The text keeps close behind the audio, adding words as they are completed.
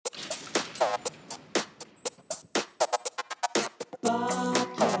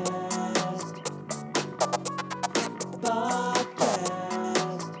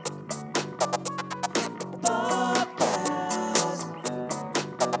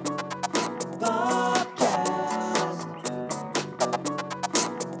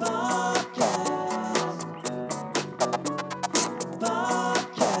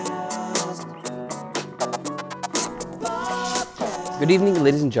Good evening,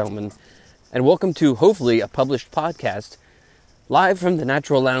 ladies and gentlemen, and welcome to, hopefully, a published podcast live from the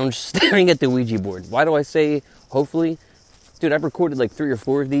Natural Lounge staring at the Ouija board. Why do I say hopefully? Dude, I've recorded like 3 or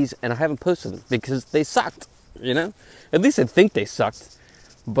 4 of these and I haven't posted them because they sucked, you know? At least I think they sucked,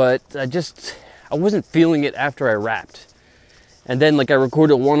 but I wasn't feeling it after I rapped. And then I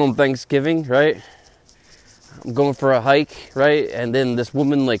recorded one on Thanksgiving, right? I'm going for a hike, right? And then this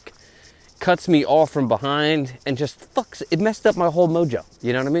woman cuts me off from behind and just it messed up my whole mojo.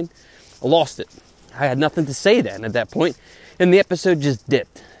 You know what I mean? I lost it. I had nothing to say then at that point, and the episode just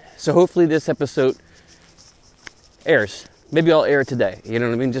dipped. So hopefully this episode airs. Maybe I'll air it today. You know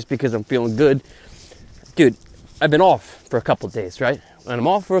what I mean? Just because I'm feeling good. Dude, I've been off for a couple days, right? When I'm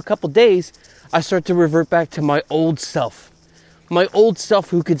off for a couple days, I start to revert back to my old self. My old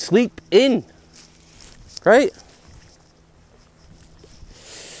self who could sleep in, right?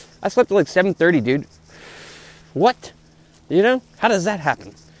 I slept at 7:30, dude. What? You know? How does that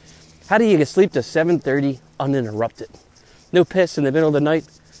happen? How do you get sleep to 7:30 uninterrupted? No piss in the middle of the night.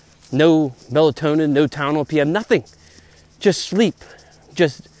 No melatonin, no Tylenol PM, nothing. Just sleep.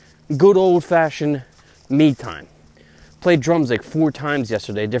 Just good old-fashioned me time. Played drums 4 times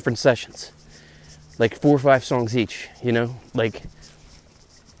yesterday, different sessions. 4 or 5 songs each, you know?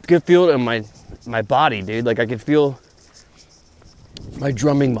 Could feel it in my body, dude. I could feel my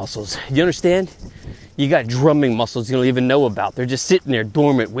drumming muscles. You understand? You got drumming muscles you don't even know about. They're just sitting there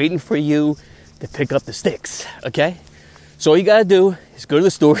dormant, waiting for you to pick up the sticks, okay? So all you gotta do is go to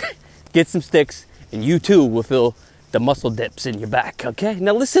the store, get some sticks, and you too will feel the muscle dips in your back, okay?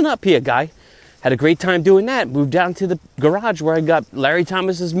 Now listen up here, guy. Had a great time doing that. Moved down to the garage where I got Larry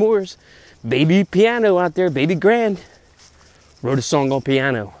Thomas's Moore's baby piano out there, baby grand. Wrote a song on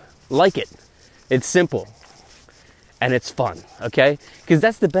piano. Like it. It's simple. And it's fun, okay? Because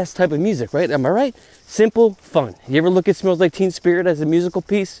that's the best type of music, right? Am I right? Simple, fun. You ever look at Smells Like Teen Spirit as a musical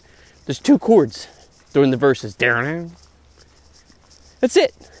piece? There's 2 chords during the verses. That's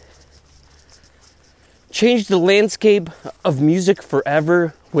it. Change the landscape of music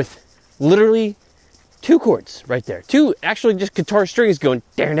forever with literally 2 chords right there. 2 actually just guitar strings going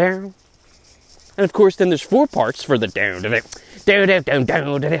down, down. And of course, then there's 4 parts for the down, down, down, down, down,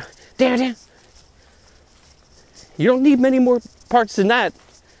 down, down, down. You don't need many more parts than that,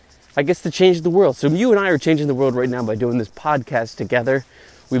 I guess, to change the world. So you and I are changing the world right now by doing this podcast together.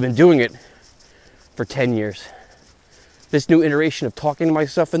 We've been doing it for 10 years. This new iteration of talking to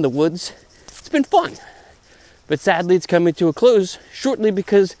myself in the woods, it's been fun. But sadly, it's coming to a close shortly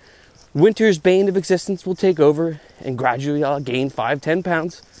because winter's bane of existence will take over and gradually I'll gain 5-10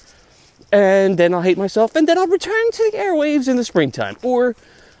 pounds. And then I'll hate myself and then I'll return to the airwaves in the springtime. Or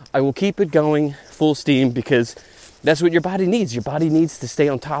I will keep it going full steam because that's what your body needs. Your body needs to stay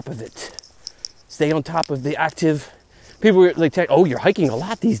on top of it. Stay on top of the active. People are oh, you're hiking a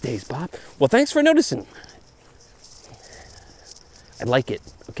lot these days, Bob. Well, thanks for noticing. I like it,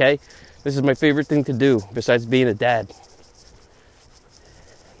 okay? This is my favorite thing to do besides being a dad.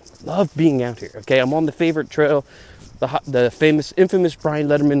 Love being out here, okay? I'm on the favorite trail, the famous, infamous Brian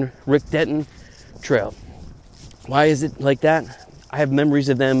Letterman, Rick Denton trail. Why is it like that? I have memories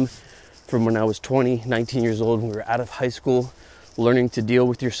of them from when I was 20, 19 years old, when we were out of high school, learning to deal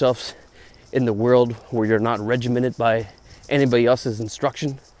with yourselves in the world where you're not regimented by anybody else's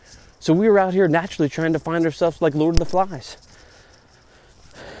instruction. So we were out here naturally trying to find ourselves like Lord of the Flies.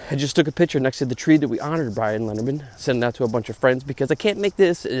 I just took a picture next to the tree that we honored Brian Letterman, sent it out to a bunch of friends because I can't make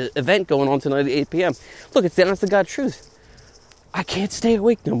this event going on tonight at 8 p.m. Look, it's the honest to God truth. I can't stay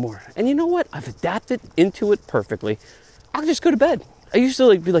awake no more. And you know what? I've adapted into it perfectly. I'll just go to bed. I used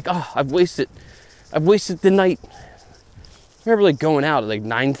to be I've wasted the night. I remember going out at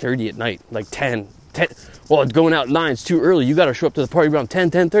 9:30 at night, 10. Well, it's going out at 9, it's too early. You got to show up to the party around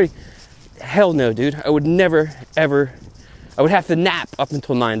 10:30. Hell no, dude. I would never, ever, I would have to nap up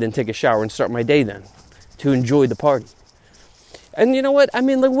until 9, then take a shower and start my day then to enjoy the party. And you know what? I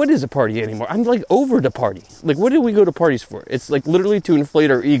mean, what is a party anymore? I'm over the party. What do we go to parties for? It's literally to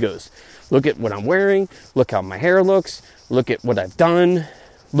inflate our egos. Look at what I'm wearing. Look how my hair looks. Look at what I've done.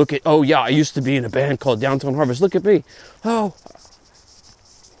 Look at, oh yeah, I used to be in a band called Downtown Harvest. Look at me. Oh.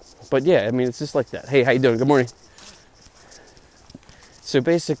 But yeah, I mean, it's just like that. Hey, how you doing? Good morning. So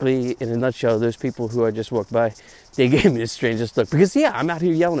basically, in a nutshell, those people who I just walked by, they gave me the strangest look. Because yeah, I'm out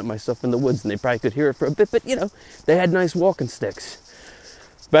here yelling at myself in the woods and they probably could hear it for a bit. But you know, they had nice walking sticks.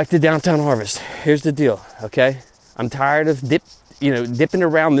 Back to Downtown Harvest. Here's the deal, okay? I'm tired of dipping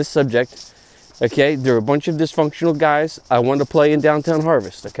around this subject. Okay, there are a bunch of dysfunctional guys I want to play in Downtown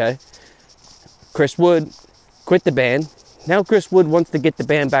Harvest, okay? Chris Wood quit the band. Now Chris Wood wants to get the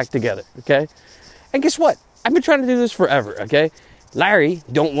band back together, okay? And guess what? I've been trying to do this forever, okay? Larry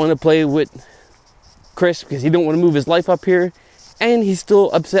don't want to play with Chris because he don't want to move his life up here. And he's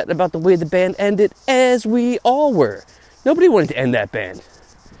still upset about the way the band ended, as we all were. Nobody wanted to end that band.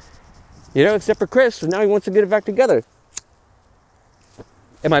 You know, except for Chris, so now he wants to get it back together.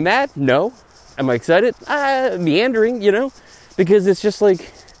 Am I mad? No. Am I excited? Meandering, you know? Because it's just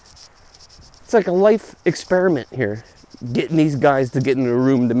like, it's like a life experiment here. Getting these guys to get in a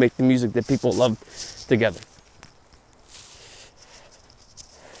room to make the music that people love together.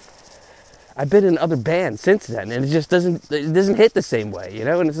 I've been in other bands since then, and it just doesn't hit the same way, you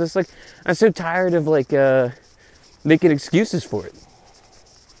know? And it's just like, I'm so tired of like making excuses for it.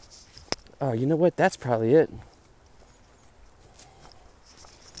 Oh, you know what? That's probably it.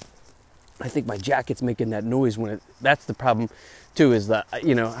 I think my jacket's making that noise when it, that's the problem too, is that,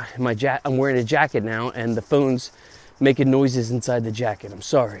 you know, I'm wearing a jacket now and the phone's making noises inside the jacket. I'm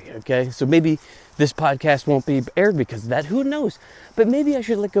sorry, okay? So maybe this podcast won't be aired because of that. Who knows? But maybe I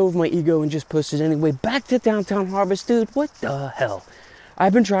should let go of my ego and just post it anyway. Back to Downtown Harvest, dude. What the hell?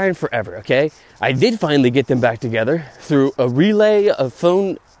 I've been trying forever, okay? I did finally get them back together through a relay of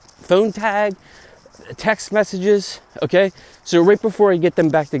phone tag, text messages, okay? So right before I get them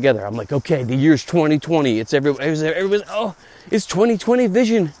back together, I'm like, okay, the year's 2020. It's everyone's, oh, it's 2020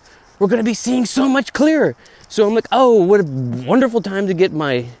 vision. We're going to be seeing so much clearer. So I'm like, oh, what a wonderful time to get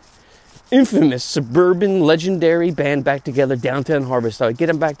my infamous suburban legendary band back together, Downtown Harvest. So I get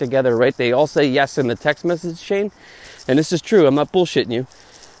them back together, right? They all say yes in the text message chain. And this is true. I'm not bullshitting you.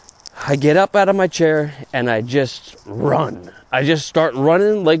 I get up out of my chair and I just run. I just start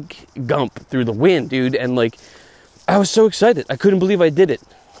running like Gump through the wind, dude. And like, I was so excited. I couldn't believe I did it.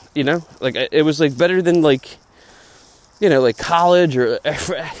 You know, like it was like better than like, you know, like college or,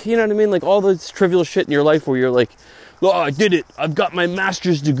 you know what I mean? Like all this trivial shit in your life where you're like, oh, I did it. I've got my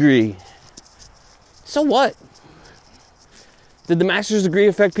master's degree. So what? Did the master's degree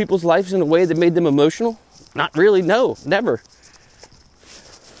affect people's lives in a way that made them emotional? Not really. No, never.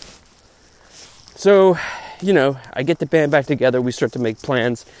 So, you know, I get the band back together. We start to make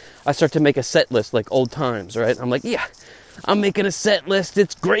plans. I start to make a set list like old times, right? I'm like, yeah, I'm making a set list.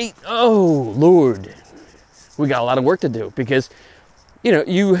 It's great. Oh, Lord. We got a lot of work to do because, you know,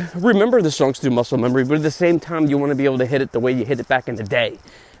 you remember the songs through muscle memory, but at the same time, you want to be able to hit it the way you hit it back in the day.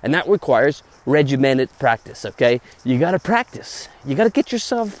 And that requires regimented practice, okay? You got to practice. You got to get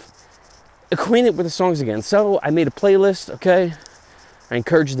yourself acquainted with the songs again. So I made a playlist, okay? I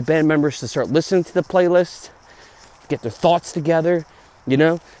encourage the band members to start listening to the playlist, get their thoughts together, you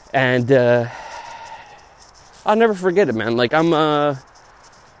know? And I'll never forget it, man. Like,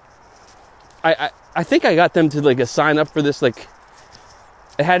 I think I got them to like sign up for this, like,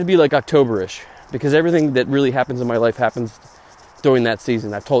 it had to be like October-ish, because everything that really happens in my life happens during that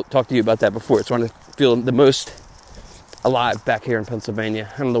season. I've talked to you about that before. It's when I feel the most alive back here in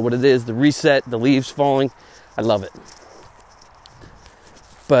Pennsylvania. I don't know what it is, the reset, the leaves falling. I love it.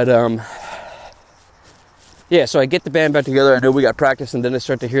 But, yeah, so I get the band back together. I know we got practice, and then I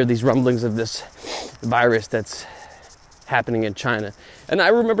start to hear these rumblings of this virus that's happening in China. And I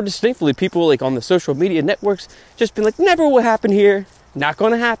remember distinctly people like on the social media networks just being like, never will happen here, not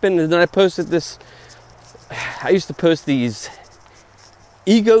going to happen. And then I posted this, I used to post these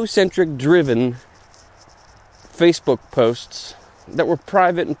egocentric driven Facebook posts that were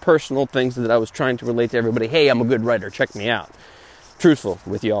private and personal things that I was trying to relate to everybody. Hey, I'm a good writer, check me out. Truthful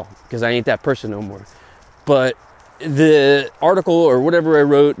with y'all, because I ain't that person no more. But the article or whatever I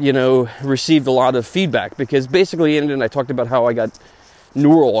wrote, you know, received a lot of feedback, because basically in it I talked about how I got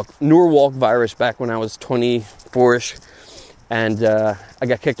Norwalk virus back when I was 24-ish, and I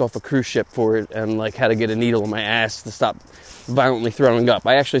got kicked off a cruise ship for it, and like had to get a needle in my ass to stop violently throwing up.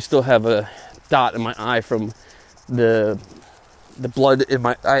 I actually still have a dot in my eye from the blood in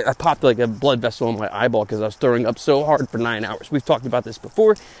my eye. I popped like a blood vessel in my eyeball because I was throwing up so hard for 9 hours. We've talked about this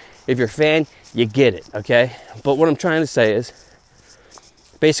before. If you're a fan, you get it, okay? But what I'm trying to say is,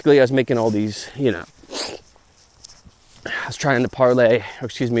 basically I was making all these, you know, I was trying to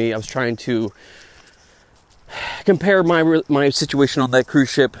compare my situation on that cruise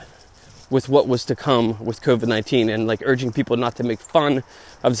ship with what was to come with COVID-19, and like urging people not to make fun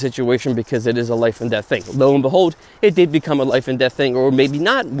of the situation because it is a life and death thing. Lo and behold, it did become a life and death thing, or maybe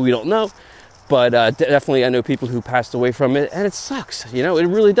not, we don't know. But definitely I know people who passed away from it, and it sucks, you know, it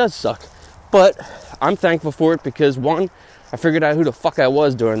really does suck. But I'm thankful for it because, one, I figured out who the fuck I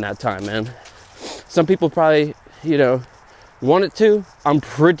was during that time, man. Some people probably, you know, wanted to. I'm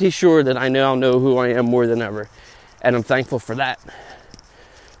pretty sure that I now know who I am more than ever, and I'm thankful for that.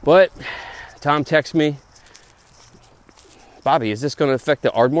 But Tom texts me, Bobby, is this going to affect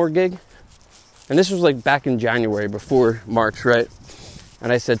the Ardmore gig? And this was like back in January, before March, right?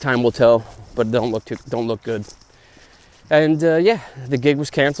 And I said, time will tell, but don't look good. And yeah, the gig was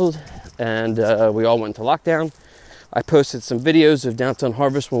canceled, and we all went into lockdown. I posted some videos of Downtown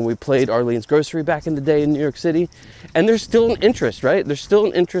Harvest when we played Arlene's Grocery back in the day in New York City. And there's still an interest, right? There's still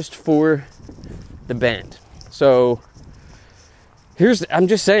an interest for the band. So I'm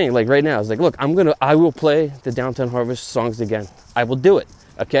just saying, like right now, it's like, look, I will play the Downtown Harvest songs again. I will do it.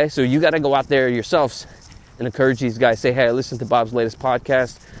 Okay, so you got to go out there yourselves and encourage these guys. Say, hey, I listened to Bob's latest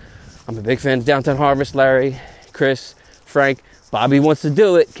podcast. I'm a big fan of Downtown Harvest. Larry, Chris, Frank, Bobby wants to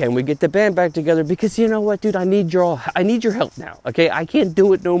do it. Can we get the band back together? Because you know what, dude, I need your help now. Okay, I can't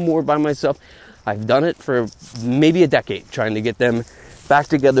do it no more by myself. I've done it for maybe a decade, trying to get them back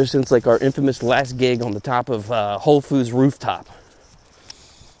together since like our infamous last gig on the top of Whole Foods rooftop.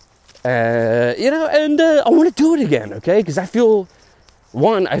 I want to do it again. Okay, because I feel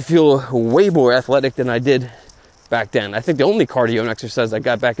way more athletic than I did back then. I think the only cardio and exercise I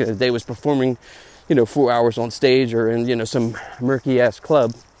got back in the day was performing 4 hours on stage or in, some murky ass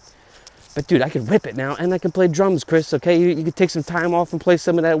club. But dude, I can whip it now, and I can play drums, Chris, okay? You can take some time off and play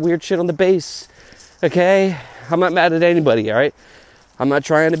some of that weird shit on the bass, okay? I'm not mad at anybody, all right? I'm not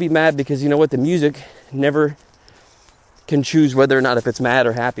trying to be mad because you know what? The music never can choose whether or not if it's mad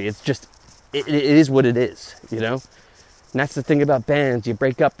or happy. It's just, it is what it is, And that's the thing about bands. You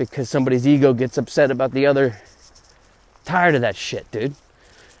break up because somebody's ego gets upset about the other. Tired of that shit, dude.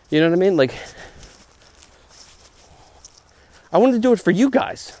 You know what I mean? Like, I want to do it for you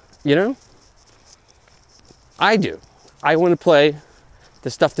guys, I do. I want to play the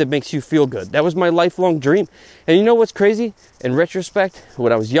stuff that makes you feel good. That was my lifelong dream. And you know what's crazy? In retrospect,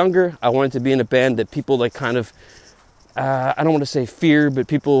 when I was younger, I wanted to be in a band that people like kind of, I don't want to say fear, but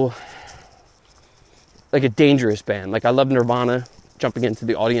people, like a dangerous band. Like I love Nirvana, jumping into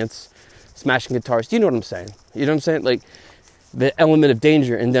the audience, smashing guitars. You know what I'm saying? You know what I'm saying? Like the element of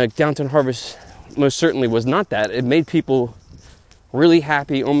danger. And like Downtown Harvest most certainly was not that. It made people really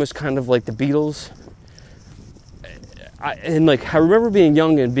happy, almost kind of like the Beatles. I remember being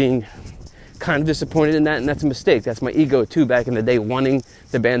young and being kind of disappointed in that, and that's a mistake. That's my ego too, back in the day, wanting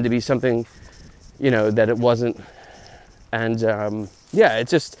the band to be something, that it wasn't. And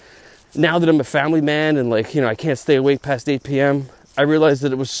it's just, now that I'm a family man and I can't stay awake past 8 p.m., I realized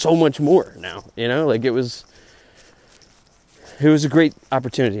that it was so much more now, it was a great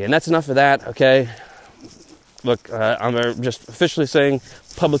opportunity. And that's enough of that, okay? Look, I'm just officially saying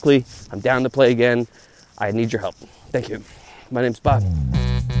publicly, I'm down to play again. I need your help. Thank you. My name's Bob.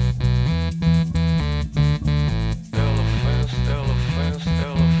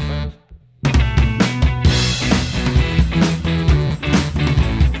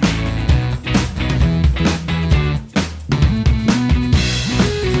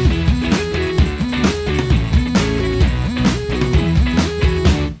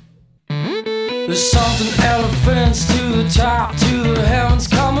 There's something elephants to the top, to the heavens,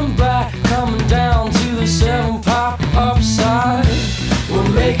 coming back, coming down to the 7 pop upside. We're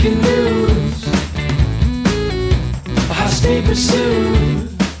making news, high-speed pursuit.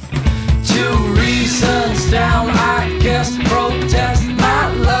 2 reasons down, I guess, protest.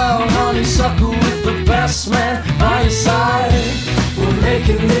 I love honeysuckle with the best man by your side. We're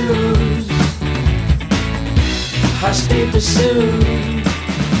making news, high-speed pursuit.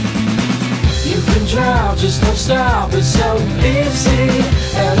 You can drown, just don't stop, it's so easy.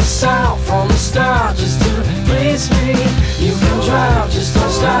 And it's out from the start, just to please me. You can drown, just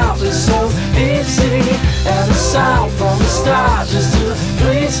don't stop, it's so easy. And it's out from the start, just to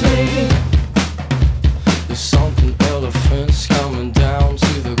please me. There's something elephants coming down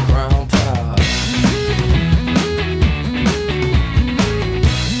to the ground pile.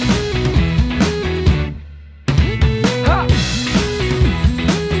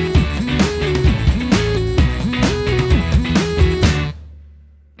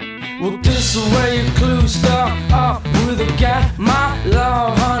 Well, this is where your clue stuck up with a gap. My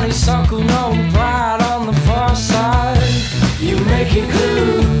love, honeysuckle, no pride on the far side. You making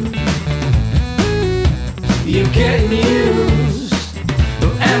clue, you're getting used,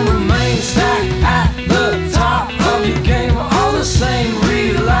 and remain stacked at the top of your game. All the same,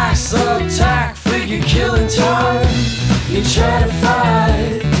 relax, attack, figure killing time. You try to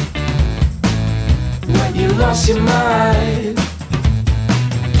fight when you lost your mind.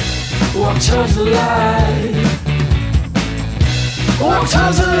 Walk towards the light, walk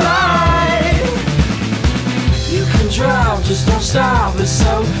towards the light. You can drive, just don't stop, it's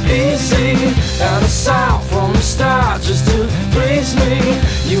so easy. And it's out from the start, just to please me.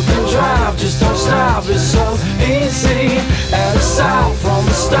 You can drive, just don't stop, it's so easy. And it's out from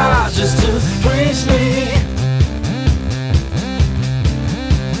the start, just to please me.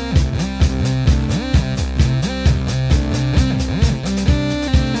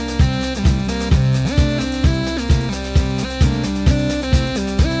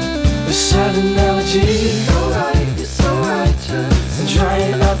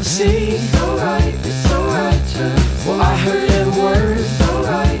 the sea. It's alright, it's alright. Well, I heard every word. It's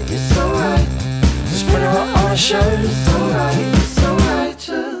alright, it's alright. Just put it on a shirt. It's alright, it's alright.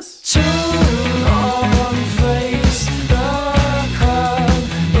 Just tune on, face the crowd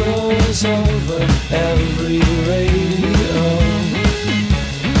rolls over every radio.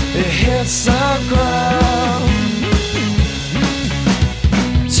 It hits the ground.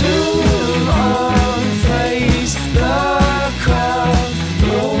 Tune on, face the crowd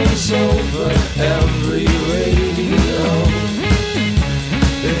rolls over every radio.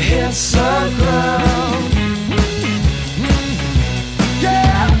 It hits the ground.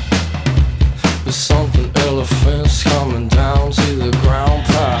 Yeah! There's something elephants coming down to the ground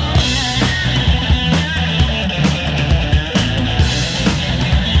pound.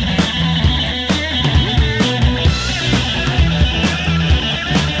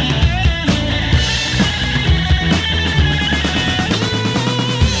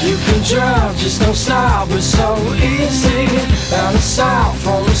 Drive, just don't stop, it's so easy. And it's out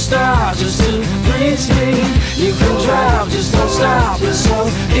from the start just to please me. You can drive, just don't stop, it's so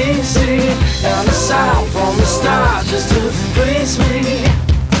easy. And it's out from the start just to please me.